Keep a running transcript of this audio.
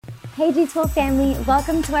Hey G12 family,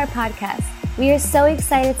 welcome to our podcast. We are so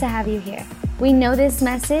excited to have you here. We know this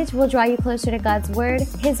message will draw you closer to God's word,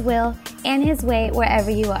 His will, and His way wherever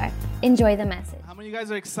you are. Enjoy the message. How many of you guys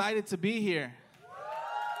are excited to be here?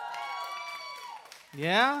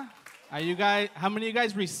 Yeah? How many of you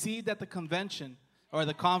guys received at the convention or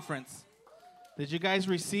the conference? Did you guys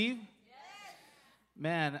receive?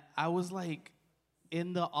 Man, I was like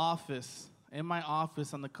in my office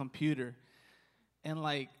on the computer, and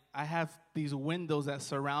like I have these windows that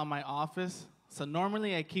surround my office. So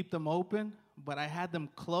normally I keep them open, but I had them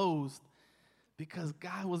closed because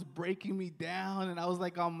God was breaking me down, and I was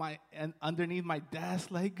like underneath my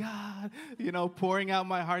desk, like, God, pouring out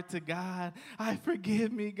my heart to God. I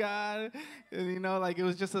forgive me, God. And, like it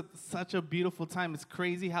was just such a beautiful time. It's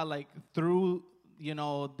crazy how like through,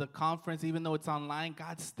 the conference, even though it's online,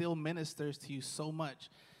 God still ministers to you so much.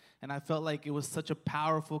 And I felt like it was such a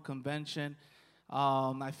powerful convention.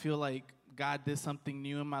 I feel like God did something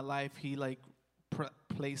new in my life. He like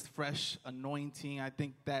placed fresh anointing. I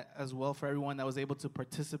think that as well for everyone that was able to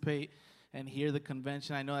participate and hear the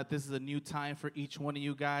convention. I know that this is a new time for each one of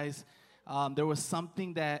you guys. There was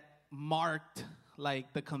something that marked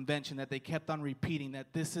like the convention that they kept on repeating,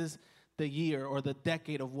 that this is the year or the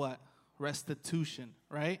decade of what? Restitution,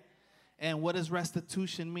 right? And what does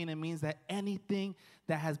restitution mean? It means that anything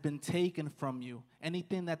that has been taken from you,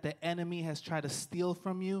 anything that the enemy has tried to steal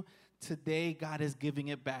from you, today God is giving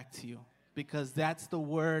it back to you. Because that's the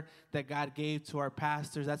word that God gave to our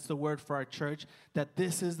pastors. That's the word for our church, that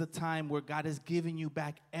this is the time where God is giving you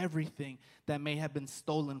back everything that may have been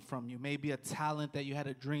stolen from you. Maybe a talent that you had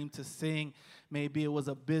a dream to sing. Maybe it was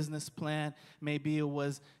a business plan. Maybe it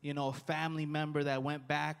was, a family member that went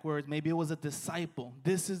backwards. Maybe it was a disciple.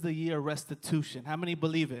 This is the year of restitution. How many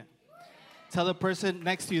believe it? Tell the person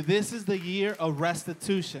next to you, this is the year of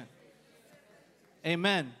restitution.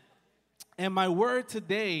 Amen. And my word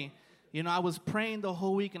today, I was praying the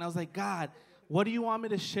whole week, and I was like, God, what do you want me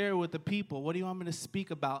to share with the people? What do you want me to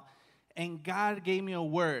speak about? And God gave me a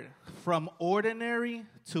word, from ordinary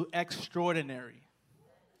to extraordinary.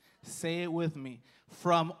 Say it with me.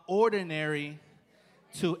 From ordinary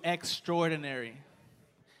to extraordinary.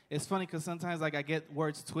 It's funny because sometimes like I get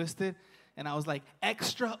words twisted, and I was like,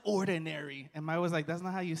 extraordinary. And I was like, that's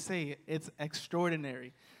not how you say it. It's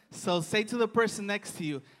extraordinary. So say to the person next to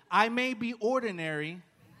you, I may be ordinary,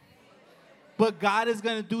 but God is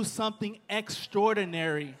going to do something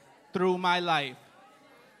extraordinary through my life.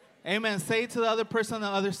 Amen. Say it to the other person on the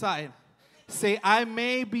other side. Say, I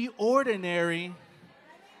may be ordinary,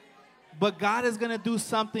 but God is going to do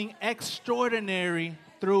something extraordinary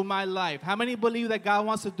through my life. How many believe that God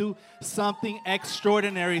wants to do something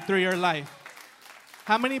extraordinary through your life?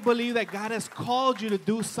 How many believe that God has called you to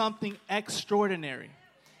do something extraordinary?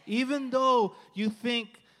 Even though you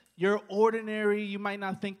think you're ordinary, you might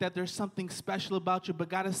not think that there's something special about you, but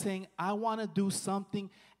God is saying, I want to do something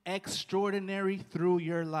extraordinary through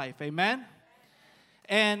your life. Amen?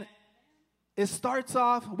 And it starts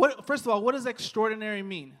off, first of all, what does extraordinary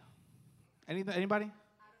mean? Anybody?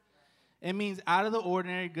 It means out of the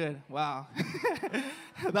ordinary. Good. Wow.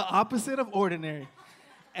 The opposite of ordinary.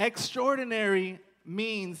 Extraordinary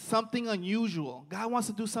means something unusual. God wants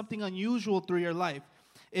to do something unusual through your life.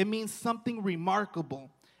 It means something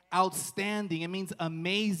remarkable, outstanding. It means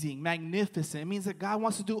amazing, magnificent. It means that God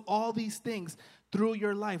wants to do all these things through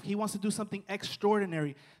your life. He wants to do something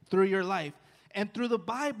extraordinary through your life. And through the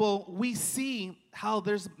Bible, we see how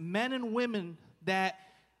there's men and women that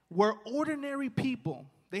were ordinary people.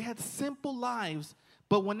 They had simple lives,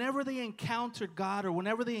 but whenever they encountered God or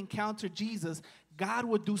whenever they encountered Jesus, God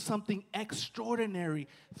would do something extraordinary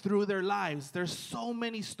through their lives. There's so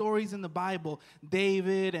many stories in the Bible,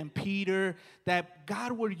 David and Peter, that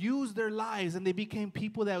God would use their lives and they became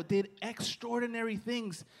people that did extraordinary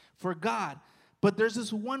things for God. But there's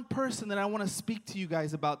this one person that I want to speak to you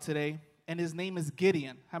guys about today, and his name is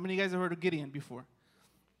Gideon. How many of you guys have heard of Gideon before?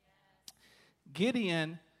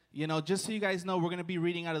 Gideon, just so you guys know, we're going to be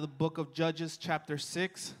reading out of the book of Judges chapter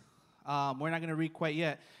 6. We're not going to read quite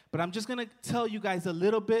yet. But I'm just going to tell you guys a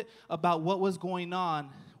little bit about what was going on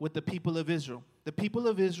with the people of Israel. The people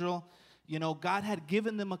of Israel, God had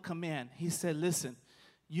given them a command. He said, listen,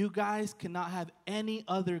 you guys cannot have any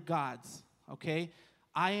other gods, okay?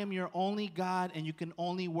 I am your only God, and you can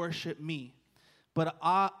only worship me. But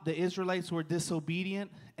the Israelites were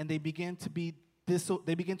disobedient, and they began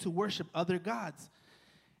to worship other gods.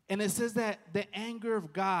 And it says that the anger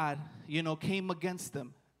of God, came against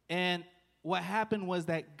them. And what happened was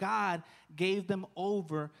that God gave them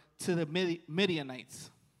over to the Midianites.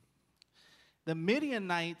 The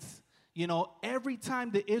Midianites, You know, every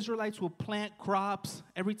time the Israelites would plant crops,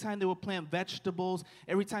 every time they would plant vegetables,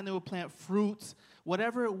 every time they would plant fruits,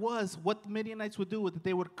 whatever it was, what the Midianites would do was that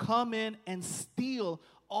they would come in and steal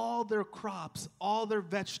all their crops, all their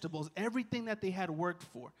vegetables, everything that they had worked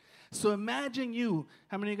for. So imagine you,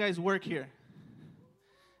 how many of you guys work here?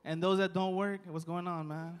 And those that don't work, what's going on,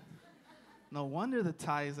 man? No wonder the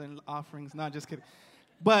tithes and offerings, no, just kidding.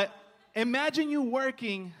 But imagine you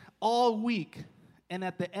working all week, and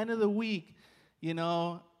at the end of the week, you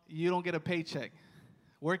know, you don't get a paycheck.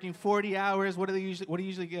 Working 40 hours, what do you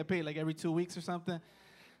usually get paid? Like every 2 weeks or something?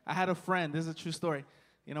 I had a friend, this is a true story.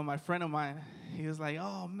 You know, my friend of mine, he was like,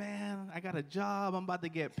 oh, man, I got a job. I'm about to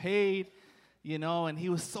get paid, you know, and he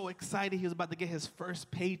was so excited. He was about to get his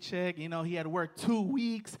first paycheck. You know, he had worked 2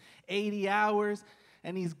 weeks, 80 hours,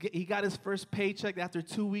 and he got his first paycheck after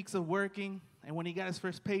 2 weeks of working. And when he got his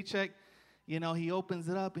first paycheck, you know, he opens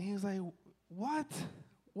it up, and he was like, what?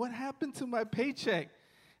 What happened to my paycheck?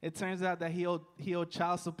 It turns out that he owed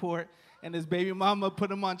child support, and his baby mama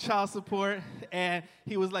put him on child support, and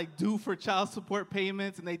he was like due for child support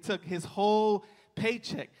payments, and they took his whole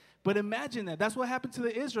paycheck. But imagine that. That's what happened to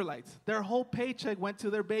the Israelites. Their whole paycheck went to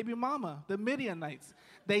their baby mama, the Midianites.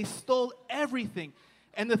 They stole everything.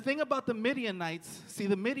 And the thing about the Midianites, see,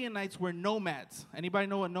 the Midianites were nomads. Anybody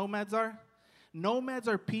know what nomads are? Nomads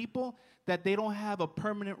are people that they don't have a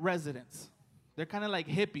permanent residence. They're kind of like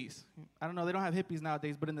hippies. I don't know, they don't have hippies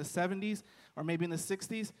nowadays, but in the 70s or maybe in the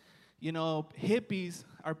 60s, you know, hippies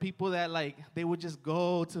are people that, like, they would just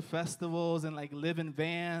go to festivals and, like, live in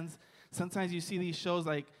vans. Sometimes you see these shows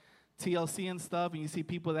like TLC and stuff, and you see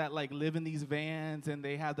people that, like, live in these vans, and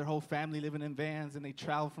they have their whole family living in vans, and they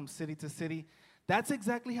travel from city to city. That's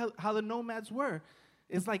exactly how the nomads were.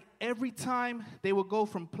 It's like every time they would go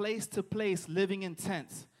from place to place living in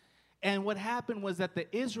tents. And what happened was that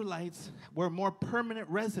the Israelites were more permanent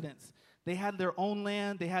residents. They had their own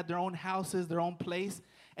land, they had their own houses, their own place.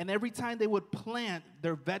 And every time they would plant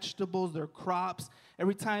their vegetables, their crops,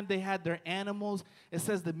 every time they had their animals, it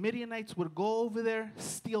says the Midianites would go over there,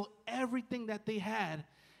 steal everything that they had,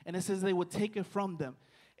 and it says they would take it from them.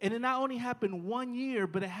 And it not only happened 1 year,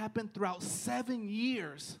 but it happened throughout 7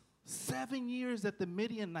 years. 7 years that the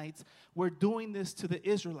Midianites were doing this to the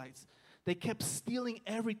Israelites. They kept stealing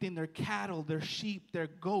everything, their cattle, their sheep, their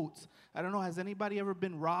goats. I don't know, has anybody ever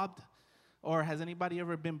been robbed? Or has anybody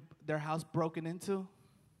ever been their house broken into?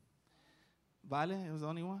 Vale, it was the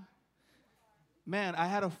only one? Man, I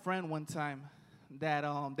had a friend one time that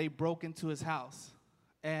they broke into his house.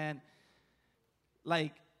 And,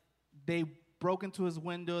 like, they broke into his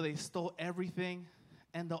window, they stole everything.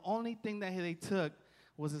 And the only thing that they took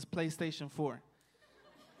was his PlayStation 4.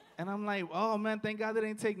 And I'm like, oh, man, thank God they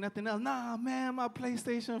didn't take nothing else. Nah, man, my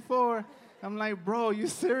PlayStation 4. I'm like, bro, you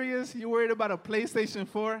serious? You worried about a PlayStation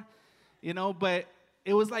 4? You know, but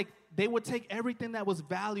it was like they would take everything that was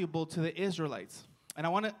valuable to the Israelites. And I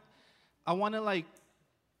want to like,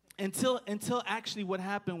 until actually what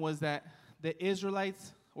happened was that the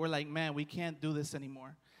Israelites were like, man, we can't do this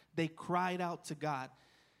anymore. They cried out to God.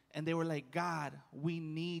 And they were like, God, we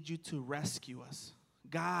need you to rescue us.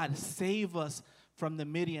 God, save us from the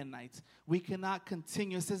Midianites. We cannot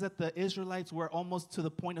continue. It says that the Israelites were almost to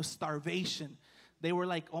the point of starvation. They were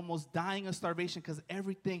like almost dying of starvation because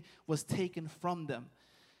everything was taken from them.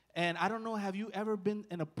 And I don't know, have you ever been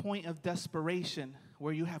in a point of desperation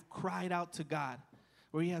where you have cried out to God,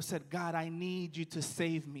 where you have said, God, I need you to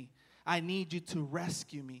save me. I need you to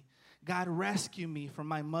rescue me. God, rescue me from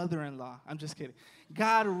my mother-in-law. I'm just kidding.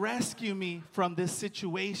 God, rescue me from this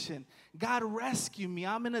situation. God, rescue me.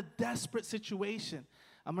 I'm in a desperate situation.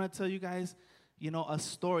 I'm going to tell you guys, you know, a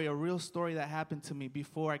story, a real story that happened to me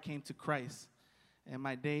before I came to Christ in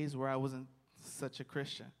my days where I wasn't such a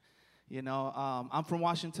Christian. You know, I'm from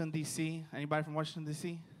Washington, D.C. Anybody from Washington,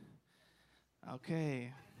 D.C.?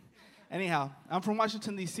 Okay. Anyhow, I'm from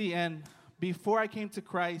Washington, D.C., and before I came to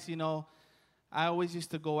Christ, you know, I always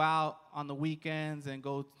used to go out on the weekends and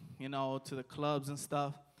go, you know, to the clubs and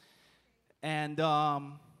stuff. And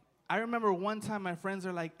I remember one time my friends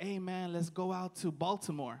are like, hey, man, let's go out to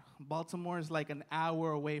Baltimore. Baltimore is like an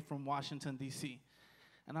hour away from Washington, D.C.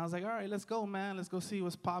 And I was like, all right, let's go, man. Let's go see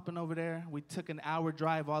what's popping over there. We took an hour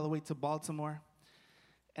drive all the way to Baltimore.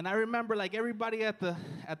 And I remember, like, everybody at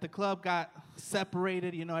the club got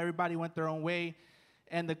separated. You know, everybody went their own way.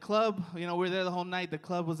 And the club, you know, we were there the whole night. The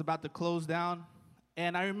club was about to close down.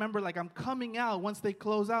 And I remember, like, I'm coming out once they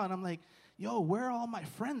close out. And I'm like, yo, where are all my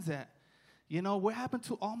friends at? You know, what happened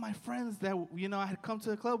to all my friends that, you know, I had come to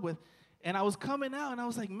the club with? And I was coming out, and I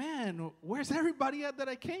was like, man, where's everybody at that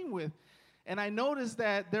I came with? And I noticed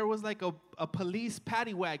that there was like a police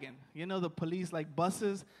paddy wagon. You know, the police like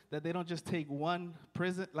buses that they don't just take one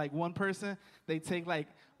person. They take like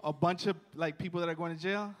a bunch of like people that are going to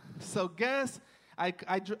jail. So I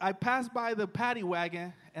passed by the paddy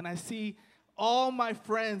wagon and I see all my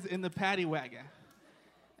friends in the paddy wagon.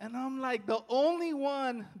 And I'm like the only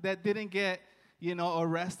one that didn't get,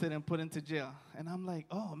 arrested and put into jail. And I'm like,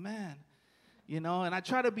 oh man, and I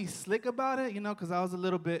try to be slick about it, because I was a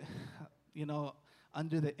little bit,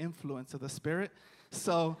 under the influence of the Spirit.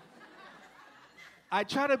 So I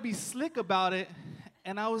try to be slick about it.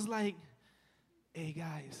 And I was like, hey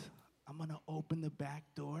guys, I'm going to open the back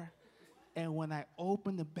door. And when I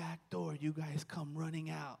open the back door, you guys come running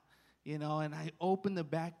out, and I opened the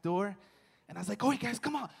back door. And I was like, oh, guys,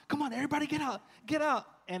 come on, everybody get out.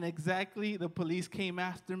 And exactly, the police came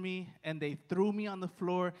after me, and they threw me on the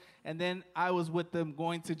floor, and then I was with them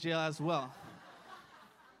going to jail as well.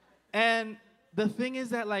 And the thing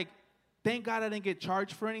is that, like, thank God I didn't get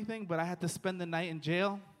charged for anything, but I had to spend the night in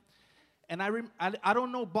jail. And I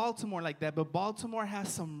don't know Baltimore like that, but Baltimore has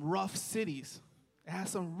some rough cities. It has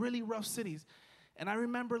some really rough cities. And I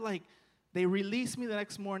remember, like, they released me the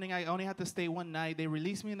next morning. I only had to stay one night. They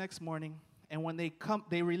released me the next morning. And when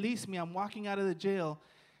they released me, I'm walking out of the jail,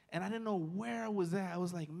 and I didn't know where I was at. I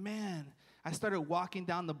was like, man. I started walking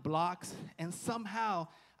down the blocks, and somehow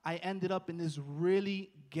I ended up in this really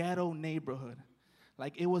ghetto neighborhood.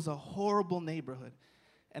 Like, it was a horrible neighborhood.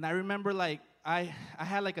 And I remember, like, I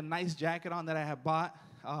had, like, a nice jacket on that I had bought,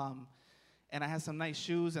 and I had some nice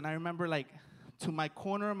shoes. And I remember, like, to my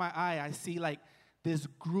corner of my eye, I see, like, this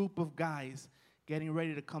group of guys getting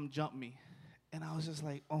ready to come jump me. And I was just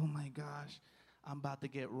like, oh, my gosh, I'm about to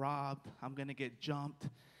get robbed. I'm going to get jumped.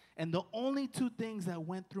 And the only two things that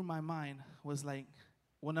went through my mind was like,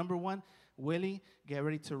 well, number one, Willie, get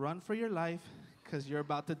ready to run for your life because you're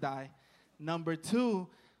about to die. Number two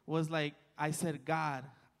was like, I said, God,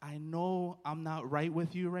 I know I'm not right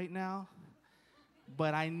with you right now,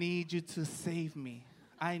 but I need you to save me.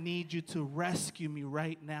 I need you to rescue me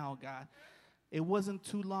right now, God. It wasn't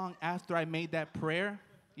too long after I made that prayer.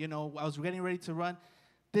 I was getting ready to run.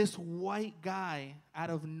 This white guy out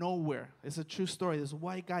of nowhere, it's a true story, this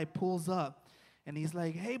white guy pulls up, and he's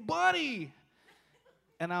like, hey, buddy.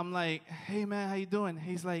 And I'm like, hey, man, how you doing?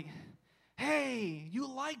 He's like, hey, you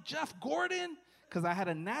like Jeff Gordon? Because I had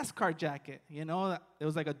a NASCAR jacket, It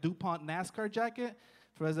was like a DuPont NASCAR jacket.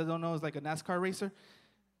 For those that don't know, it's like a NASCAR racer.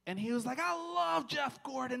 And he was like, I love Jeff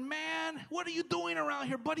Gordon, man. What are you doing around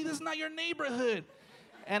here, buddy? This is not your neighborhood.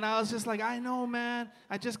 And I was just like, I know, man.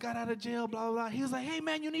 I just got out of jail, blah, blah, blah. He was like, hey,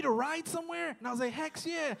 man, you need a ride somewhere? And I was like, heck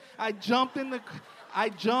yeah. I jumped in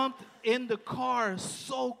the car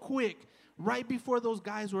so quick. Right before those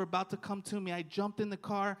guys were about to come to me, I jumped in the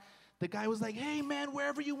car. The guy was like, hey, man,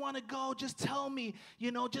 wherever you want to go, just tell me.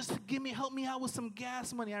 Just help me out with some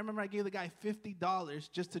gas money. I remember I gave the guy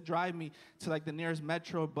 $50 just to drive me to, like, the nearest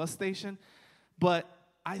metro bus station. But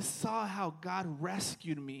I saw how God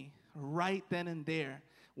rescued me right then and there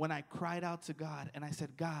when I cried out to God, and I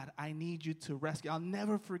said, God, I need you to rescue. I'll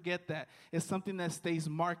never forget that. It's something that stays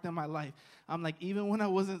marked in my life. I'm like, even when I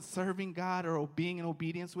wasn't serving God or being in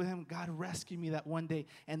obedience with him, God rescued me that one day.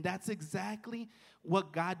 And that's exactly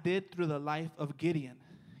what God did through the life of Gideon.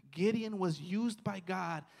 Gideon was used by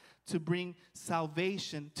God to bring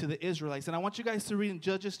salvation to the Israelites. And I want you guys to read in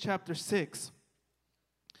Judges chapter 6.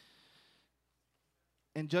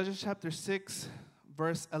 In Judges chapter 6,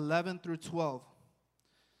 verse 11 through 12.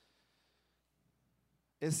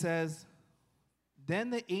 It says,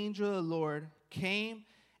 then the angel of the Lord came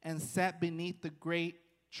and sat beneath the great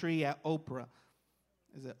tree at Oprah.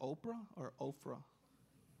 Is it Oprah or Ophrah?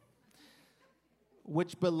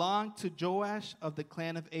 Which belonged to Joash of the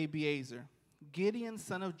clan of Abiezer. Gideon,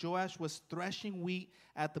 son of Joash, was threshing wheat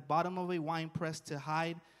at the bottom of a winepress to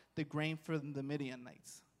hide the grain from the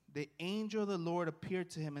Midianites. The angel of the Lord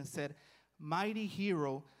appeared to him and said, mighty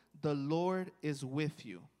hero, the Lord is with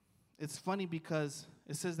you. It's funny because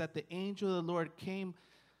it says that the angel of the Lord came,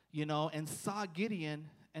 and saw Gideon,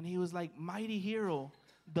 and he was like, mighty hero,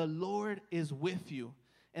 the Lord is with you.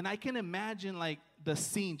 And I can imagine, like, the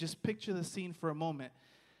scene. Just picture the scene for a moment.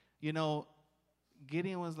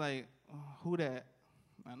 Gideon was like, oh, who that?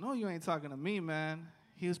 I know you ain't talking to me, man.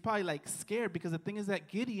 He was probably, like, scared because the thing is that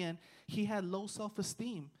Gideon, he had low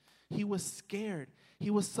self-esteem. He was scared. He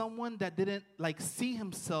was someone that didn't, like, see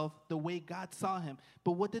himself the way God saw him.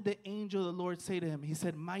 But what did the angel of the Lord say to him? He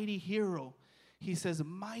said, mighty hero. He says,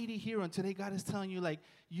 mighty hero. And today God is telling you, like,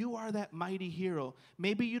 you are that mighty hero.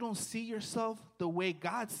 Maybe you don't see yourself the way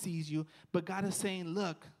God sees you, but God is saying,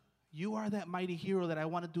 look, You are that mighty hero that I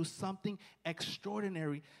want to do something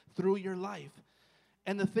extraordinary through your life.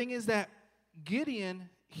 And the thing is that Gideon,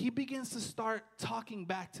 he begins to start talking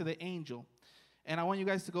back to the angel. And I want you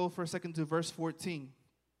guys to go for a second to verse 14.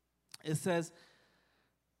 It says,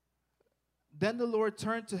 then the Lord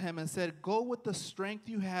turned to him and said, go with the strength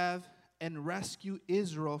you have and rescue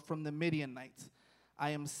Israel from the Midianites.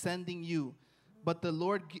 I am sending you. But the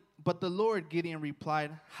Lord, Gideon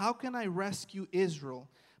replied, how can I rescue Israel?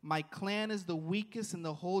 My clan is the weakest in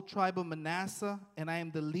the whole tribe of Manasseh, and I am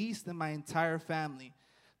the least in my entire family.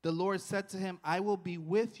 The Lord said to him, I will be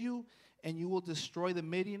with you, and you will destroy the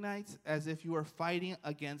Midianites as if you were fighting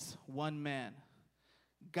against one man.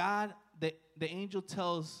 God, the angel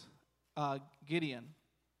tells Gideon,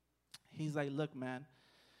 he's like, look, man,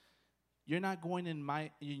 you're not going in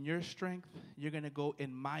your strength. You're going to go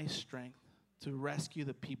in my strength to rescue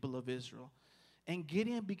the people of Israel. And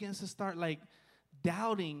Gideon begins to start like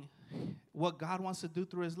doubting what God wants to do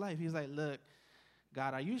through his life. He's like, look,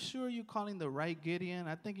 God, are you sure you're calling the right Gideon?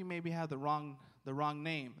 I think you maybe have the wrong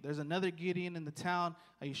name. There's another Gideon in the town.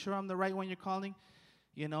 Are you sure I'm the right one you're calling?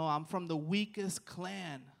 You know, I'm from the weakest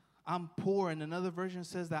clan. I'm poor. And another version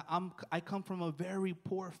says that I come from a very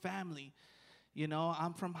poor family. You know,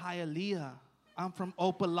 I'm from Hialeah. I'm from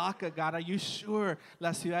Opalaca, God. Are you sure?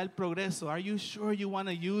 La Ciudad del Progreso. Are you sure you want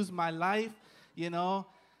to use my life? You know,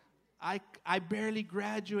 I barely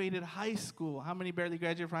graduated high school. How many barely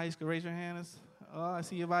graduated from high school? Raise your hands. Oh, I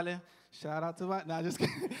see you, Vale. Shout out to Vale. No, just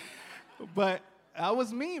kidding. But that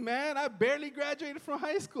was me, man. I barely graduated from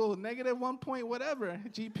high school. -1 point whatever,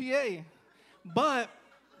 GPA. But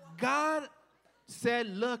God said,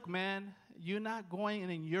 look, man, you're not going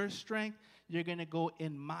in your strength. You're going to go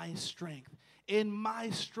in my strength. In my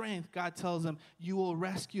strength, God tells him, you will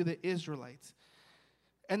rescue the Israelites.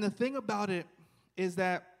 And the thing about it is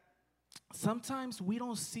that sometimes we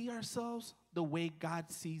don't see ourselves the way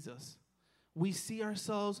God sees us. We see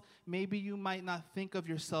ourselves, maybe you might not think of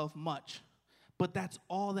yourself much, but that's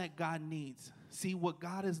all that God needs. See, what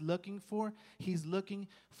God is looking for, he's looking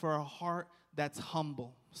for a heart that's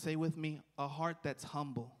humble. Say with me, a heart that's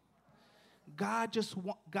humble. God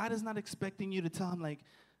is not expecting you to tell him like,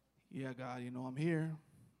 yeah, God, you know, I'm here.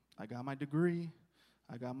 I got my degree.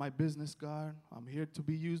 I got my business, God. I'm here to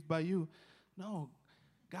be used by you. No,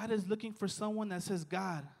 God is looking for someone that says,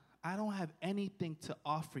 God, I don't have anything to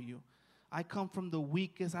offer you. I come from the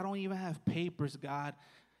weakest. I don't even have papers, God.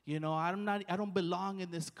 You know, I don't belong in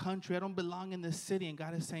this country. I don't belong in this city. And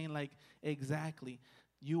God is saying like, exactly.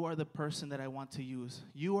 You are the person that I want to use.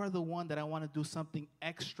 You are the one that I want to do something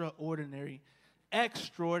extraordinary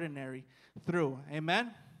through.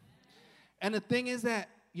 Amen? And the thing is that,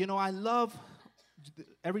 you know, I love,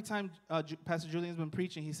 every time Pastor Julian's been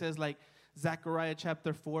preaching, he says like Zechariah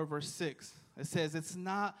chapter 4, verse 6. It says, it's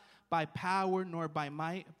not by power nor by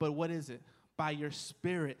might, but what is it? By your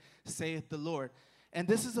spirit, saith the Lord. And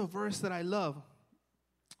this is a verse that I love.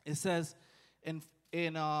 It says in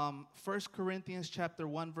 1 Corinthians chapter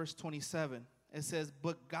 1, verse 27, it says,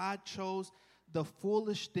 but God chose the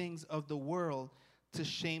foolish things of the world to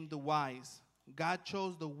shame the wise. God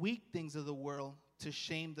chose the weak things of the world to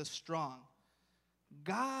shame the strong.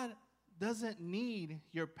 God doesn't need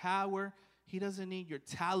your power. He doesn't need your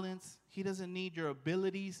talents. He doesn't need your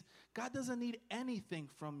abilities. God doesn't need anything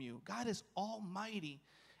from you. God is almighty.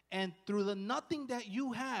 And through the nothing that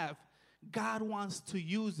you have, God wants to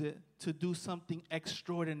use it to do something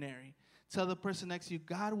extraordinary. Tell the person next to you,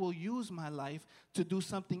 God will use my life to do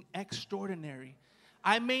something extraordinary.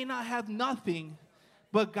 I may not have nothing,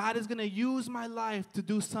 but God is going to use my life to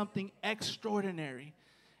do something extraordinary.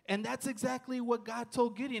 And that's exactly what God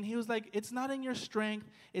told Gideon. He was like, it's not in your strength.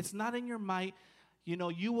 It's not in your might. You know,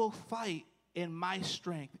 you will fight in my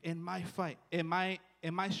strength, in my fight, in my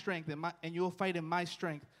strength, and you will fight in my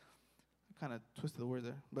strength. I kind of twisted the word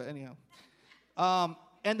there, but anyhow.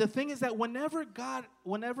 And the thing is that whenever God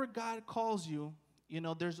calls you, you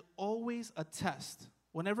know, there's always a test.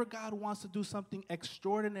 Whenever God wants to do something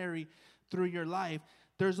extraordinary through your life,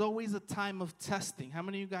 there's always a time of testing. How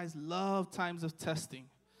many of you guys love times of testing?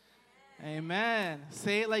 Amen.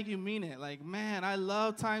 Say it like you mean it. Like, man, I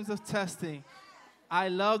love times of testing. I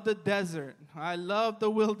love the desert. I love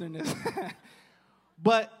the wilderness.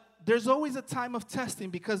 But there's always a time of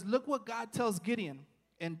testing, because look what God tells Gideon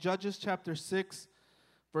in Judges chapter 6,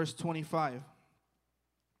 verse 25.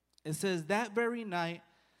 It says, that very night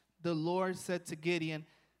the Lord said to Gideon,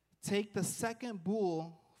 take the second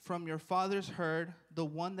bull from your father's herd, the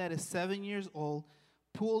one that is 7 years old,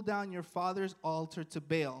 pull down your father's altar to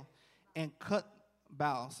Baal, and cut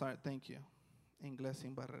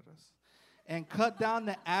and cut down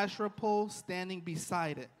the Asherah pole standing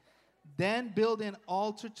beside it. Then build an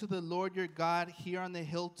altar to the Lord your God here on the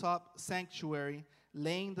hilltop sanctuary,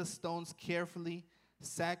 laying the stones carefully.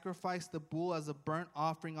 Sacrifice the bull as a burnt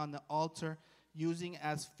offering on the altar, using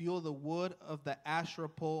as fuel the wood of the Asherah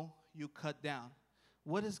pole you cut down.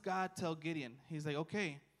 What does God tell Gideon? He's like,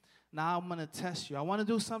 okay, now I'm going to test you. I want to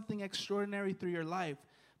do something extraordinary through your life,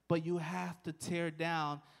 but you have to tear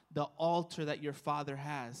down the altar that your father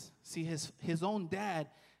has. See, his own dad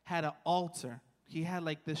had an altar. He had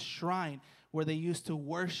like this shrine where they used to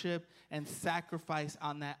worship and sacrifice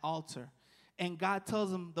on that altar. And God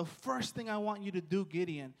tells him, the first thing I want you to do,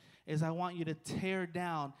 Gideon, is I want you to tear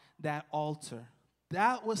down that altar.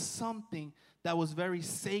 That was something that was very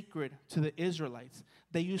sacred to the Israelites.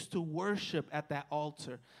 They used to worship at that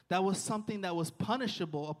altar. That was something that was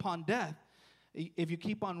punishable upon death. If you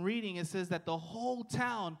keep on reading, it says that the whole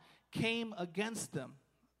town came against them.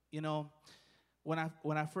 You know, when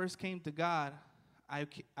I first came to God,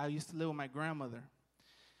 I used to live with my grandmother.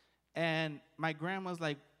 And my grandma's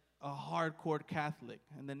like a hardcore Catholic.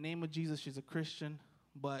 In the name of Jesus, she's a Christian.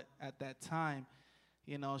 But at that time,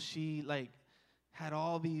 you know, she like had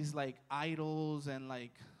all these like idols and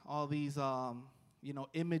like all these, you know,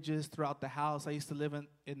 images throughout the house. I used to live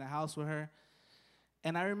in the house with her.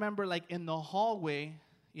 And I remember like in the hallway,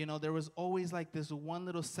 you know, there was always like this one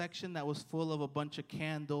little section that was full of a bunch of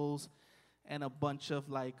candles and a bunch of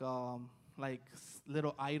like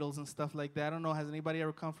little idols and stuff like that. I don't know, has anybody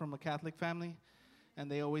ever come from a Catholic family? And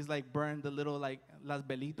they always like burn the little like las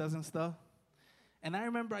velitas and stuff. And I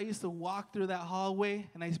remember I used to walk through that hallway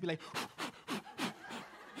and I used to be like,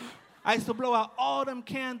 I used to blow out all them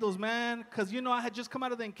candles, man, because, you know, I had just come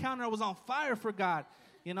out of the encounter. I was on fire for God.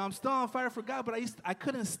 You know, I'm still on fire for God, but I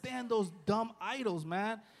couldn't stand those dumb idols,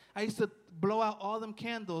 man. I used to blow out all them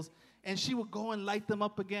candles, and she would go and light them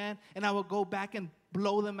up again, and I would go back and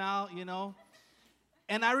blow them out, you know.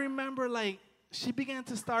 And I remember, like, she began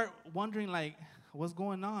to start wondering, like, what's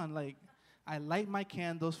going on? Like, I light my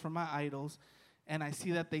candles for my idols, and I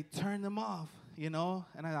see that they turn them off, you know.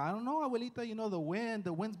 And I don't know, abuelita, you know, the wind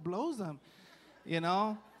blows them, you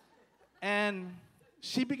know. And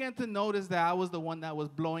she began to notice that I was the one that was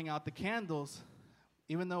blowing out the candles,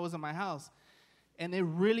 even though it was in my house. And it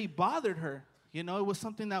really bothered her. You know, it was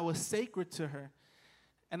something that was sacred to her.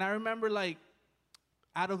 And I remember, like,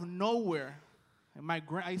 out of nowhere,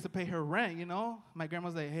 I used to pay her rent, you know. My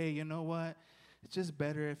grandma's like, hey, you know what? It's just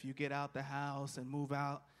better if you get out the house and move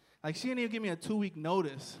out. Like, she didn't even give me a 2-week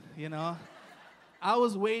notice, you know. I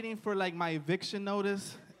was waiting for, like, my eviction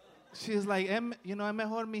notice. She was like, you know, es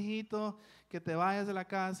mejor, mijito, que te vayas de la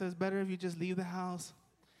casa. It's better if you just leave the house.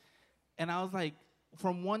 And I was like,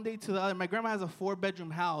 from one day to the other, my grandma has a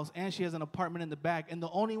 4-bedroom house, and she has an apartment in the back. And the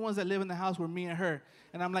only ones that live in the house were me and her.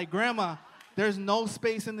 And I'm like, Grandma, there's no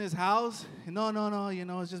space in this house. No, you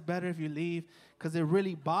know, it's just better if you leave. Because it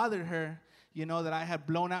really bothered her, you know, that I had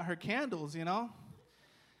blown out her candles, you know.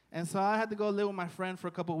 And so I had to go live with my friend for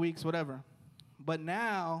a couple weeks, whatever. But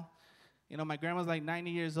now, you know, my grandma's like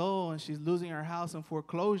 90 years old, and she's losing her house in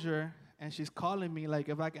foreclosure, and she's calling me, like,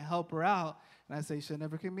 if I can help her out. And I say, she'll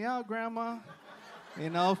never kick me out, Grandma. You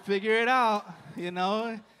know, figure it out, you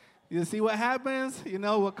know. You see what happens? You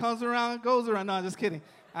know, what comes around goes around. No, I'm just kidding.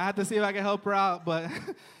 I had to see if I can help her out,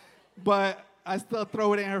 but I still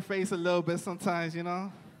throw it in her face a little bit sometimes, you know.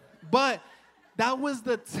 But that was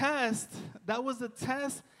the test. That was the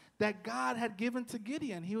test that God had given to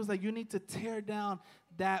Gideon. He was like, you need to tear down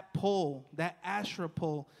that pole, that Asherah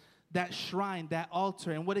pole, that shrine, that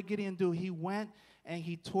altar. And what did Gideon do? He went and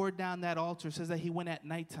he tore down that altar. It says that he went at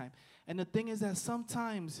nighttime. And the thing is that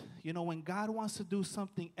sometimes, you know, when God wants to do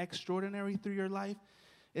something extraordinary through your life,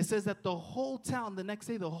 it says that the whole town, the next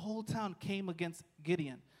day, the whole town came against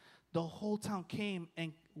Gideon. The whole town came,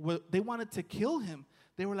 and they wanted to kill him.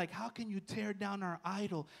 They were like, how can you tear down our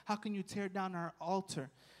idol? How can you tear down our altar?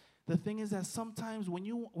 The thing is that sometimes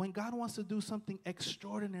when God wants to do something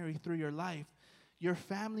extraordinary through your life, your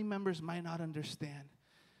family members might not understand.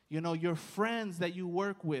 You know, your friends that you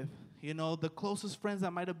work with, you know, the closest friends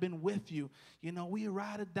that might have been with you, you know, we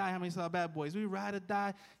ride or die. How many saw Bad Boys? We ride or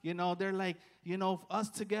die. You know, they're like, you know, us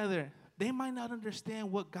together. They might not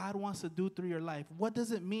understand what God wants to do through your life. What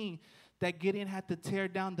does it mean that Gideon had to tear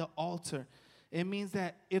down the altar? It means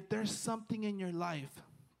that if there's something in your life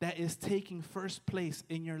that is taking first place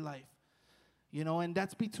in your life, you know, and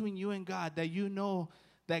that's between you and God, that you know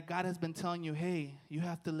that God has been telling you, hey, you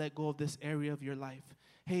have to let go of this area of your life.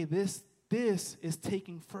 Hey, this is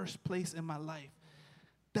taking first place in my life.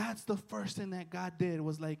 That's the first thing that God did,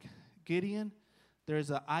 was like, Gideon,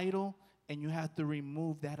 there's an idol, and you have to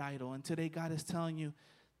remove that idol. And today God is telling you,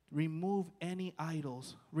 remove any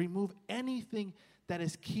idols. Remove anything that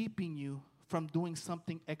is keeping you from doing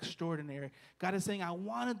something extraordinary. God is saying, I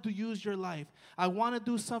want to use your life. I want to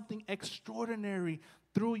do something extraordinary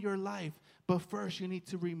through your life. But first, you need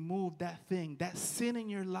to remove that thing, that sin in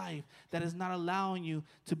your life that is not allowing you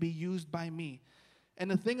to be used by me.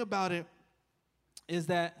 And the thing about it is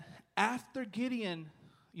that after Gideon,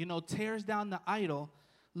 tears down the idol,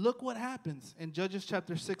 look what happens in Judges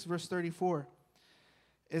chapter 6, verse 34.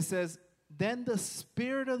 It says, then the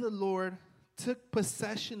Spirit of the Lord took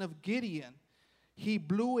possession of Gideon. He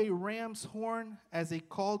blew a ram's horn as a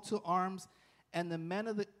call to arms, and the men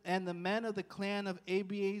of the clan of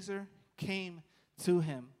Abiezer came to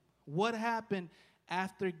him. What happened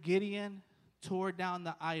after Gideon tore down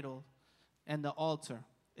the idol and the altar?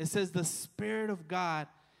 It says the Spirit of God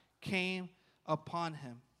came upon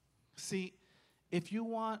him. See, if you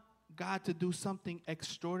want God to do something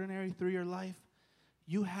extraordinary through your life,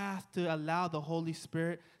 you have to allow the Holy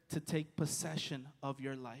Spirit to take possession of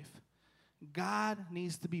your life. God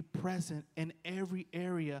needs to be present in every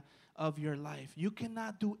area of your life. You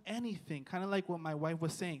cannot do anything, kind of like what my wife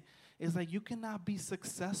was saying. It's like you cannot be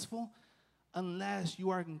successful unless you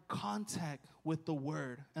are in contact with the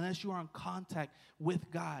Word, unless you are in contact with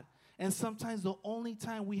God. And sometimes the only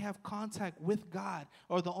time we have contact with God,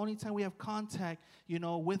 or the only time we have contact,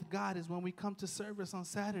 with God is when we come to service on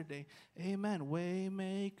Saturday. Amen.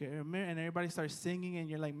 Waymaker. And everybody starts singing, and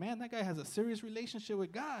you're like, man, that guy has a serious relationship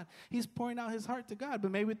with God. He's pouring out his heart to God. But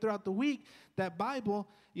maybe throughout the week, that Bible,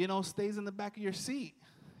 stays in the back of your seat.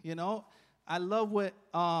 I love what,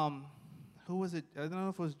 who was it? I don't know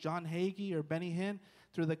if it was John Hagee or Benny Hinn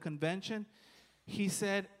through the convention. He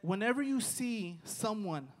said, whenever you see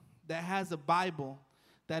someone that has a Bible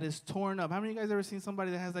that is torn up. How many of you guys ever seen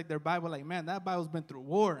somebody that has their Bible man, that Bible's been through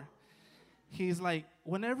war? He's like,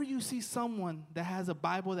 whenever you see someone that has a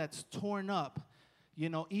Bible that's torn up,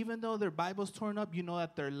 even though their Bible's torn up,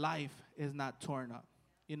 that their life is not torn up.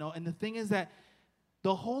 And the thing is that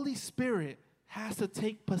the Holy Spirit has to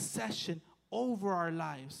take possession over our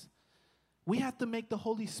lives. We have to make the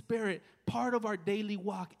Holy Spirit part of our daily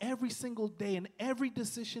walk every single day, and every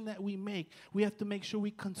decision that we make, we have to make sure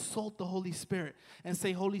we consult the Holy Spirit and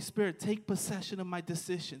say, Holy Spirit, take possession of my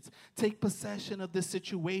decisions. Take possession of this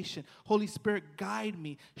situation. Holy Spirit, guide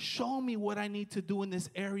me. Show me what I need to do in this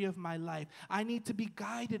area of my life. I need to be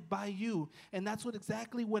guided by you. And that's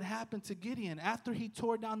exactly what happened to Gideon. After he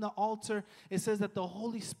tore down the altar, it says that the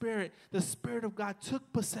Holy Spirit, the Spirit of God,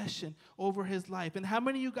 took possession over his life. And how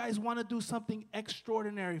many of you guys want to do something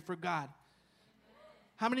extraordinary for God?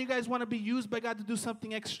 How many of you guys want to be used by God to do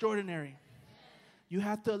something extraordinary? You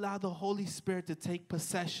have to allow the Holy Spirit to take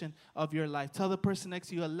possession of your life. Tell the person next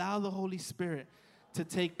to you, allow the Holy Spirit to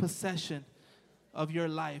take possession of your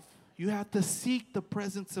life. You have to seek the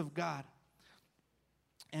presence of God.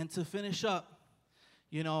 And to finish up,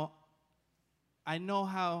 I know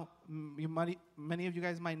how many of you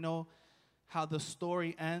guys might know how the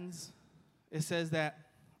story ends. It says that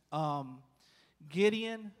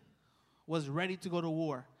Gideon was ready to go to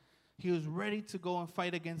war. He was ready to go and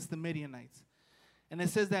fight against the Midianites. And it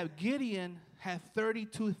says that Gideon had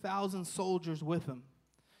 32,000 soldiers with him.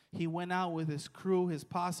 He went out with his crew, his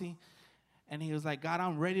posse, and he was like, God,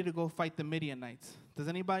 I'm ready to go fight the Midianites. Does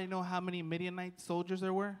anybody know how many Midianite soldiers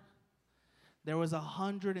there were? There was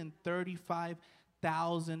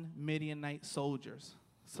 135,000 Midianite soldiers.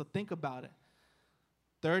 So think about it.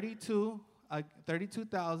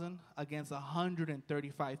 32,000 against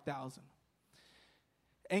 135,000.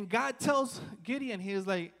 And God tells Gideon, he was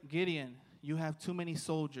like, Gideon, you have too many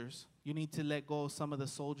soldiers. You need to let go of some of the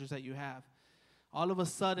soldiers that you have. All of a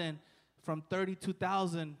sudden, from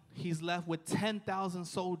 32,000, he's left with 10,000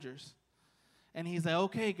 soldiers. And he's like,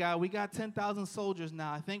 okay, God, we got 10,000 soldiers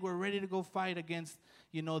now. I think we're ready to go fight against,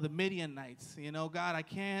 the Midianites. God, I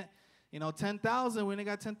can't, 10,000, we only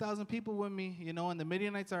got 10,000 people with me, and the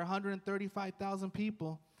Midianites are 135,000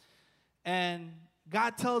 people. And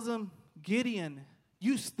God tells him, Gideon,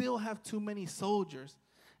 you still have too many soldiers.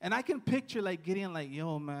 And I can picture Gideon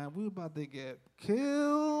yo, man, we about to get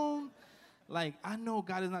killed. I know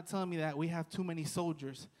God is not telling me that we have too many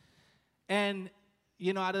soldiers. And,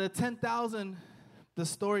 out of the 10,000, the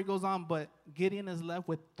story goes on, but Gideon is left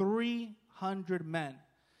with 300 men.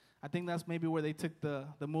 I think that's maybe where they took the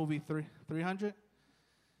movie 300.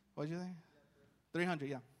 What did you think? 300,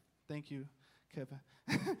 yeah. Thank you, Kevin.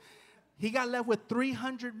 He got left with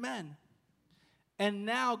 300 men. And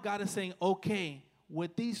now God is saying, okay,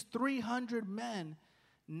 with these 300 men,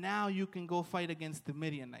 now you can go fight against the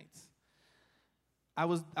Midianites. I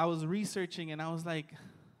was researching, and I was like,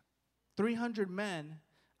 300 men,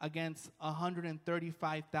 against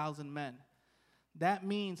 135,000 men. That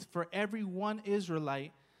means for every one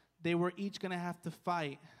Israelite, they were each going to have to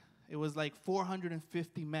fight. It was like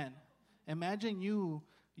 450 men. Imagine you,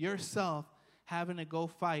 yourself, having to go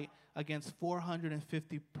fight against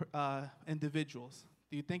 450 individuals.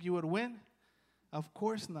 Do you think you would win? Of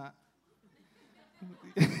course not.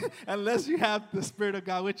 Unless you have the Spirit of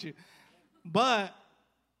God with you. But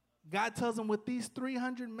God tells them, with these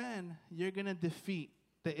 300 men, you're going to defeat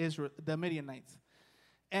the Midianites.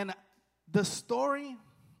 And the story,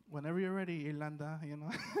 whenever you're ready, Irlanda, you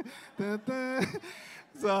know. Dun, dun.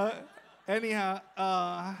 So, anyhow,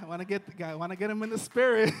 I want to get him in the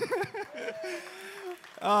spirit.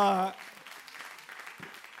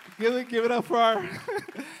 Give it up for our. All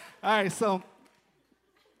right, so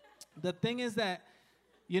the thing is that,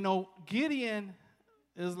 Gideon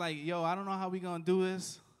is like, yo, I don't know how we're going to do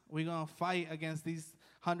this. We're going to fight against these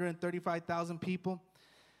 135,000 people.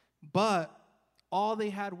 But all they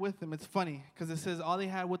had with them, it's funny, because it says all they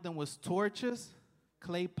had with them was torches,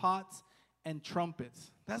 clay pots, and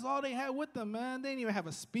trumpets. That's all they had with them, man. They didn't even have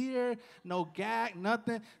a spear, no gag,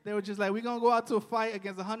 nothing. They were just like, we're going to go out to a fight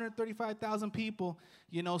against 135,000 people,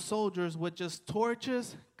 soldiers with just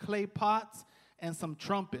torches, clay pots, and some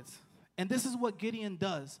trumpets. And this is what Gideon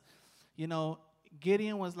does.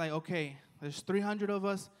 Gideon was like, okay, there's 300 of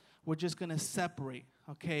us. We're just going to separate,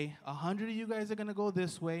 okay? 100 of you guys are going to go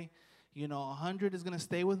this way. 100 is going to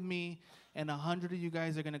stay with me, and 100 of you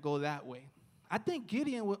guys are going to go that way. I think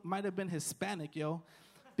Gideon might have been Hispanic,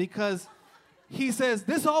 because he says,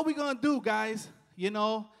 this is all we're going to do, guys.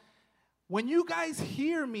 When you guys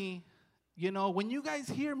hear me,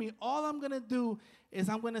 all I'm going to do is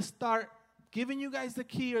I'm going to start giving you guys the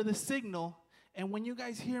key or the signal. And when you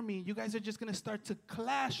guys hear me, you guys are just going to start to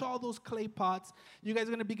clash all those clay pots. You guys are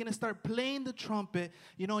going to begin to start playing the trumpet,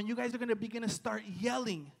 and you guys are going to begin to start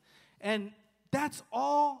yelling. And that's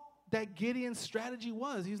all that Gideon's strategy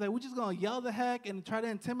was. He's like, we're just going to yell the heck and try to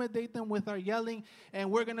intimidate them with our yelling, and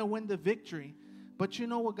we're going to win the victory. But you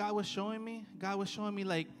know what God was showing me? God was showing me,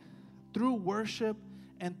 like, through worship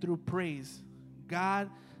and through praise, God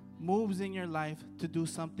moves in your life to do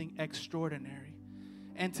something extraordinary.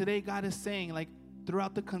 And today God is saying, like,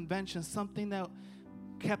 throughout the convention, something that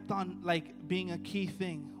kept on, like, being a key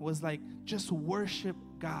thing was, like, just worship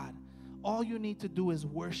God. All you need to do is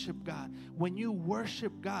worship God. When you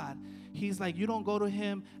worship God, He's like, you don't go to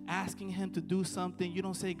Him asking Him to do something. You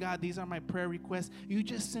don't say, God, these are my prayer requests. You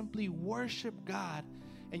just simply worship God.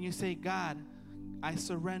 And you say, God, I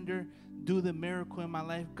surrender. Do the miracle in my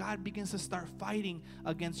life. God begins to start fighting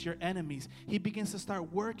against your enemies. He begins to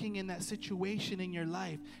start working in that situation in your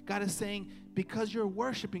life. God is saying, because you're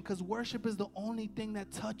worshiping, because worship is the only thing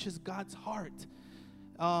that touches God's heart.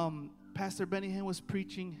 Pastor Benny Hinn was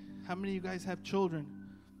preaching. How many of you guys have children?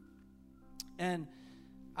 And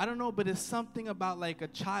I don't know, but it's something about like a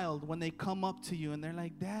child when they come up to you and they're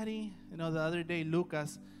like, Daddy. The other day,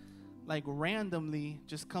 Lucas, like randomly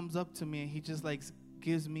just comes up to me and he just like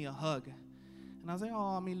gives me a hug. And I was like,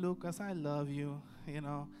 oh, Lucas, I love you,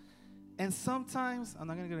 And sometimes, I'm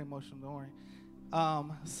not going to get emotional, don't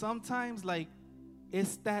worry. Sometimes, like,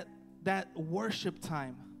 it's that worship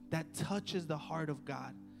time that touches the heart of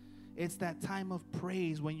God. It's that time of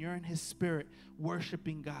praise when you're in His Spirit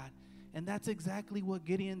worshiping God. And that's exactly what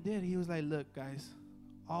Gideon did. He was like, look, guys,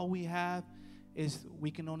 all we have is we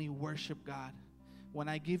can only worship God. When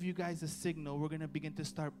I give you guys a signal, we're going to begin to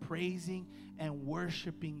start praising and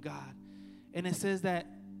worshiping God. And it says that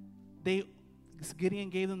Gideon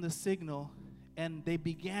gave them the signal, and they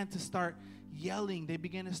began to start yelling. They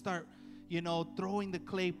began to start, throwing the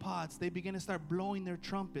clay pots. They began to start blowing their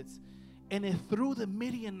trumpets. And it threw the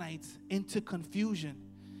Midianites into confusion.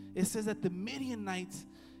 It says that the Midianites,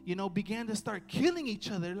 began to start killing each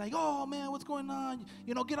other. Like, oh, man, what's going on?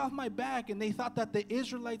 Get off my back. And they thought that the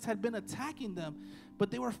Israelites had been attacking them. But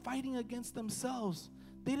they were fighting against themselves.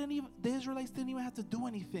 The Israelites didn't even have to do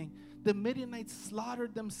anything. The Midianites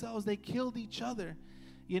slaughtered themselves. They killed each other.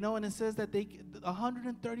 And it says that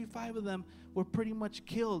 135 of them were pretty much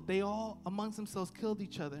killed. They all, amongst themselves, killed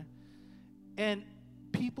each other. And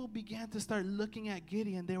people began to start looking at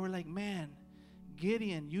Gideon. They were like, man,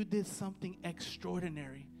 Gideon, you did something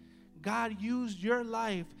extraordinary. God used your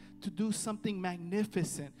life to do something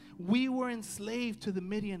magnificent. We were enslaved to the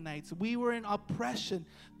Midianites. We were in oppression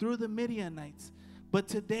through the Midianites. But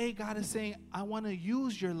today, God is saying, I want to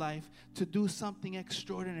use your life to do something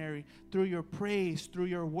extraordinary through your praise, through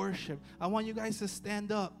your worship. I want you guys to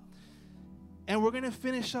stand up. And we're going to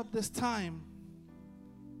finish up this time.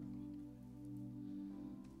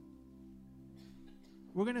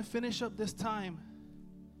 We're going to finish up this time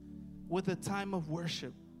with a time of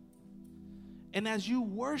worship. And as you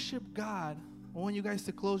worship God, I want you guys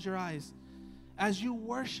to close your eyes. As you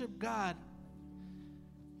worship God,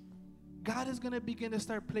 God is going to begin to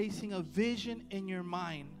start placing a vision in your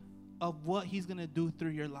mind of what He's going to do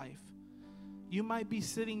through your life. You might be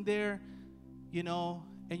sitting there, you know,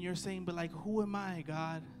 and you're saying, but like, who am I,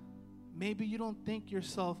 God? Maybe you don't think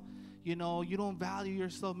yourself, you know, you don't value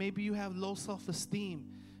yourself. Maybe you have low self-esteem.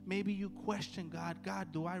 Maybe you question God.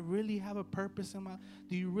 God, do I really have a purpose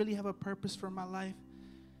do you really have a purpose for my life?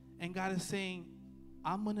 And God is saying,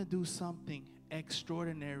 I'm going to do something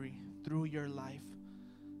extraordinary through your life.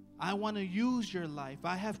 I want to use your life.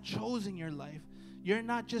 I have chosen your life. You're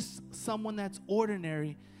not just someone that's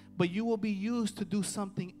ordinary, but you will be used to do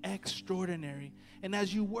something extraordinary. And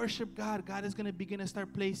as you worship God, God is going to begin to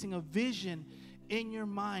start placing a vision in your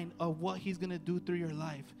mind of what He's going to do through your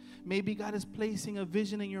life. Maybe God is placing a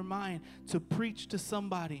vision in your mind to preach to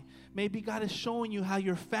somebody. Maybe God is showing you how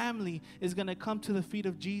your family is going to come to the feet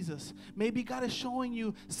of Jesus. Maybe God is showing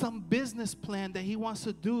you some business plan that He wants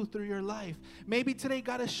to do through your life. Maybe today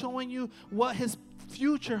God is showing you what His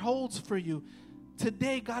future holds for you.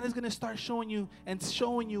 Today God is going to start showing you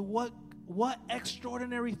what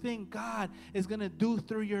extraordinary thing God is going to do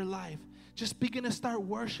through your life. Just begin to start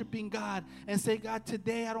worshiping God and say, God,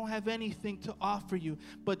 today I don't have anything to offer you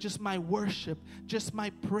but just my worship, just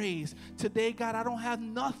my praise. Today, God, I don't have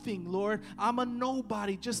nothing, Lord. I'm a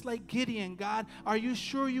nobody, just like Gideon. God, are you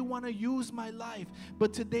sure you want to use my life?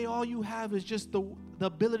 But today all you have is just the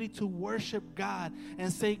ability to worship God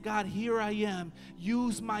and say, God, here I am.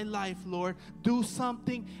 Use my life, Lord. Do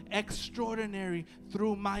something extraordinary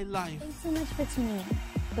through my life. Thanks so much for tuning in.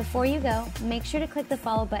 Before you go, make sure to click the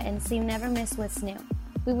follow button so you never miss what's new.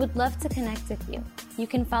 We would love to connect with you. You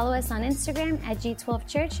can follow us on Instagram at G12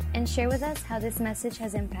 Church and share with us how this message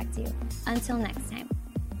has impacted you. Until next time.